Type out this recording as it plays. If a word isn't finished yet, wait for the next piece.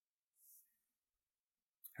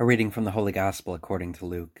A reading from the Holy Gospel according to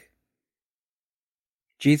Luke.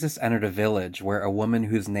 Jesus entered a village where a woman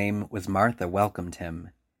whose name was Martha welcomed him.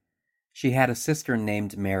 She had a sister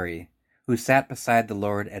named Mary, who sat beside the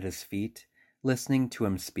Lord at his feet, listening to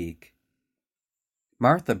him speak.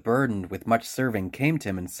 Martha, burdened with much serving, came to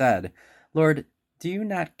him and said, "Lord, do you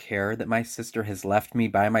not care that my sister has left me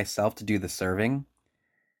by myself to do the serving?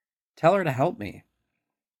 Tell her to help me."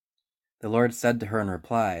 The Lord said to her in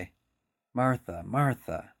reply, "Martha,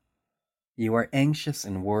 Martha, you are anxious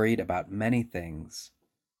and worried about many things.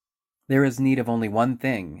 There is need of only one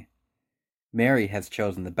thing. Mary has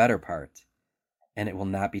chosen the better part, and it will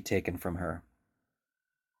not be taken from her."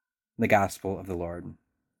 The Gospel of the Lord.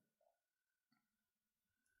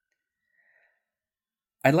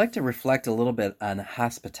 I'd like to reflect a little bit on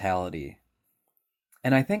hospitality.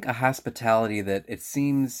 And I think a hospitality that it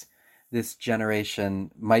seems this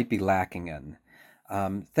generation might be lacking in.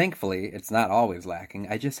 Thankfully, it's not always lacking.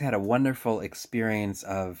 I just had a wonderful experience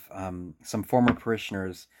of some former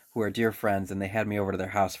parishioners who are dear friends, and they had me over to their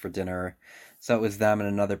house for dinner. So it was them and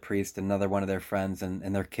another priest, another one of their friends,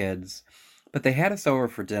 and their kids. But they had us over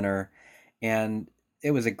for dinner, and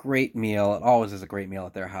it was a great meal. It always is a great meal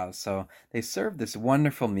at their house. So they served this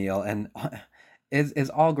wonderful meal, and as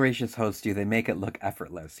all gracious hosts do, they make it look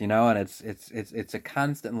effortless, and it's a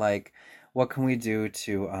constant, like, what can we do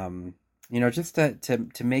to just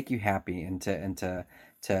to make you happy and to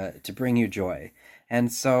bring you joy.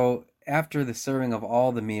 And so after the serving of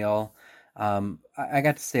all the meal, I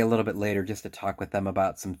got to stay a little bit later just to talk with them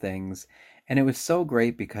about some things. And it was so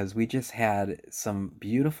great because we just had some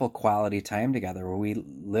beautiful quality time together where we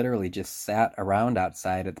literally just sat around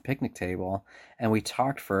outside at the picnic table and we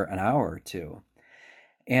talked for an hour or two.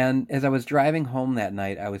 And as I was driving home that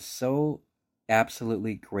night, I was so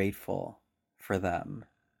absolutely grateful for them.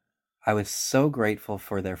 I was so grateful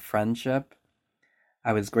for their friendship.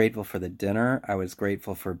 I was grateful for the dinner. I was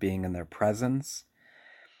grateful for being in their presence.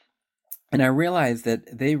 And I realized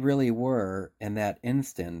that they really were, in that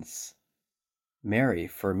instance, Mary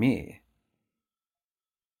for me.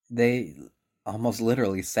 They almost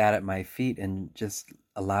literally sat at my feet and just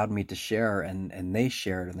allowed me to share, and they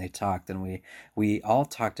shared and they talked, and we all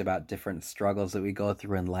talked about different struggles that we go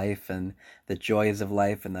through in life and the joys of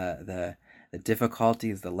life and the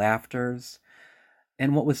difficulties, the laughters.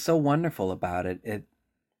 And what was so wonderful about it,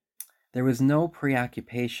 there was no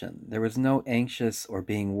preoccupation. There was no anxious or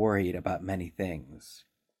being worried about many things.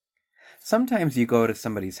 Sometimes you go to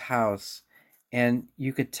somebody's house and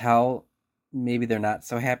you could tell maybe they're not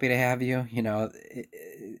so happy to have you.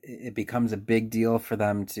 It becomes a big deal for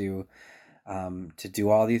them to do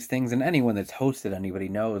all these things. And anyone that's hosted anybody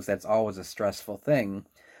knows that's always a stressful thing.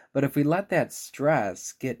 But if we let that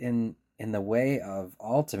stress get in the way of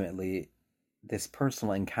ultimately this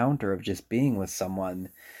personal encounter of just being with someone,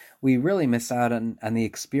 we really miss out on the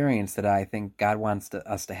experience that I think God wants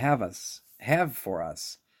us to have for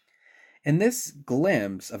us. In this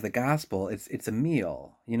glimpse of the gospel, it's a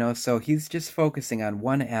meal, so he's just focusing on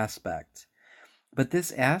one aspect. But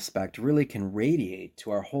this aspect really can radiate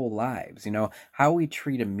to our whole lives, how we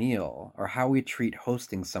treat a meal, or how we treat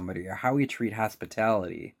hosting somebody, or how we treat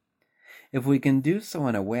hospitality. If we can do so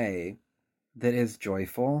in a way that is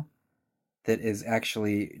joyful, that is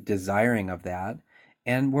actually desiring of that,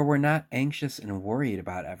 and where we're not anxious and worried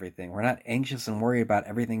about everything. We're not anxious and worried about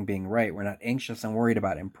everything being right. We're not anxious and worried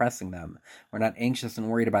about impressing them. We're not anxious and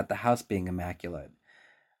worried about the house being immaculate.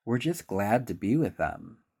 We're just glad to be with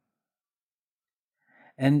them.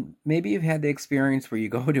 And maybe you've had the experience where you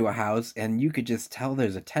go to a house and you could just tell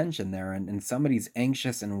there's a tension there, and somebody's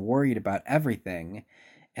anxious and worried about everything,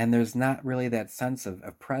 and there's not really that sense of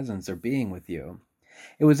presence or being with you.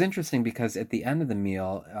 It was interesting because at the end of the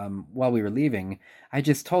meal, while we were leaving, I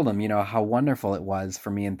just told them, how wonderful it was for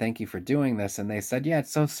me and thank you for doing this. And they said, yeah,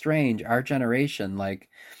 it's so strange. Our generation,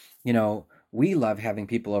 we love having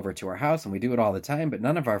people over to our house and we do it all the time, but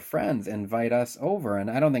none of our friends invite us over. And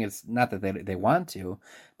I don't think it's not that they want to,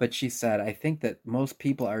 but she said, I think that most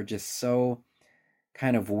people are just so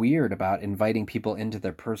kind of weird about inviting people into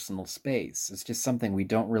their personal space. It's just something we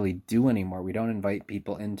don't really do anymore. We don't invite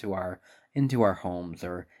people into our homes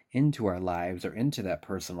or into our lives or into that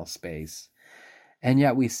personal space. And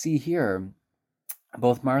yet we see here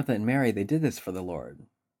both Martha and Mary, they did this for the Lord.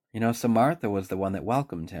 So Martha was the one that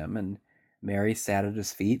welcomed him, and Mary sat at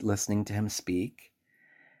his feet listening to him speak,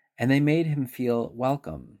 and they made him feel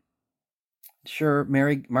welcome. Sure,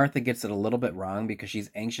 Martha gets it a little bit wrong because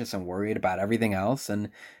she's anxious and worried about everything else,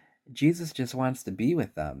 and Jesus just wants to be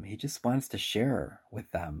with them. He just wants to share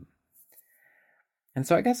with them. And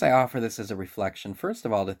so I guess I offer this as a reflection, first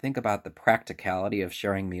of all, to think about the practicality of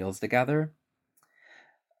sharing meals together.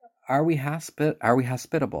 Are we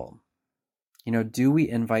hospitable? Do we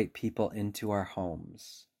invite people into our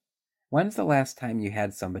homes? When's the last time you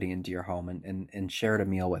had somebody into your home and shared a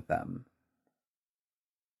meal with them?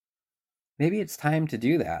 Maybe it's time to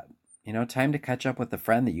do that. Time to catch up with a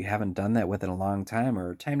friend that you haven't done that with in a long time,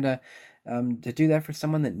 or time to do that for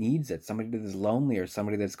someone that needs it, somebody that is lonely, or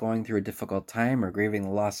somebody that's going through a difficult time or grieving the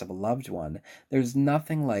loss of a loved one. There's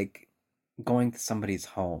nothing like going to somebody's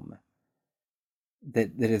home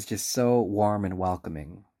that is just so warm and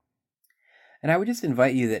welcoming. And I would just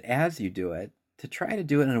invite you that as you do it, to try to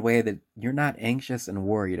do it in a way that you're not anxious and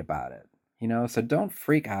worried about it. So don't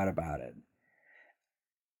freak out about it.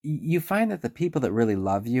 You find that the people that really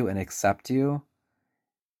love you and accept you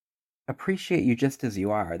appreciate you just as you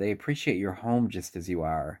are. They appreciate your home just as you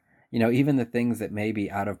are. Even the things that may be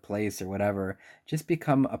out of place or whatever, just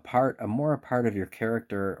become a part of your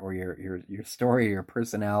character or your story, your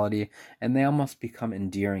personality, and they almost become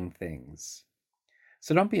endearing things.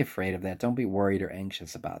 So don't be afraid of that. Don't be worried or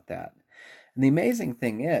anxious about that. And the amazing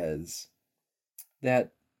thing is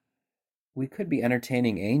that we could be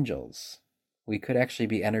entertaining angels. We could actually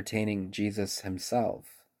be entertaining Jesus himself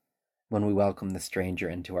when we welcome the stranger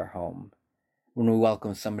into our home, when we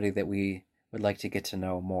welcome somebody that we would like to get to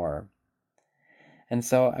know more. And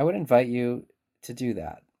so I would invite you to do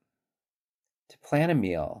that, to plan a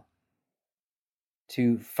meal,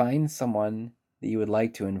 to find someone that you would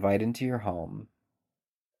like to invite into your home,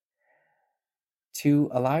 to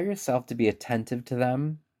allow yourself to be attentive to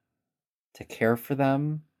them, to care for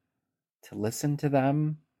them, to listen to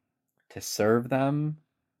them, to serve them,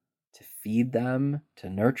 to feed them, to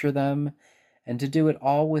nurture them, and to do it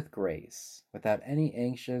all with grace, without any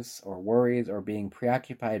anxious or worries or being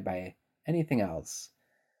preoccupied by anything else.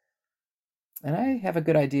 And I have a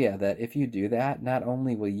good idea that if you do that, not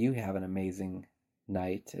only will you have an amazing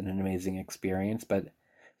night and an amazing experience, but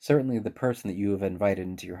certainly the person that you have invited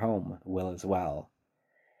into your home will as well.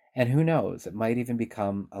 And who knows, it might even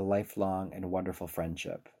become a lifelong and wonderful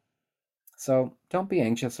friendship. So don't be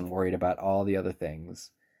anxious and worried about all the other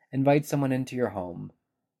things. Invite someone into your home,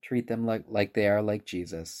 treat them like they are like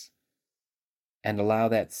Jesus, and allow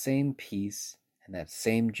that same peace and that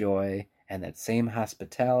same joy and that same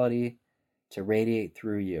hospitality to radiate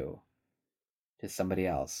through you to somebody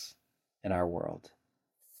else in our world.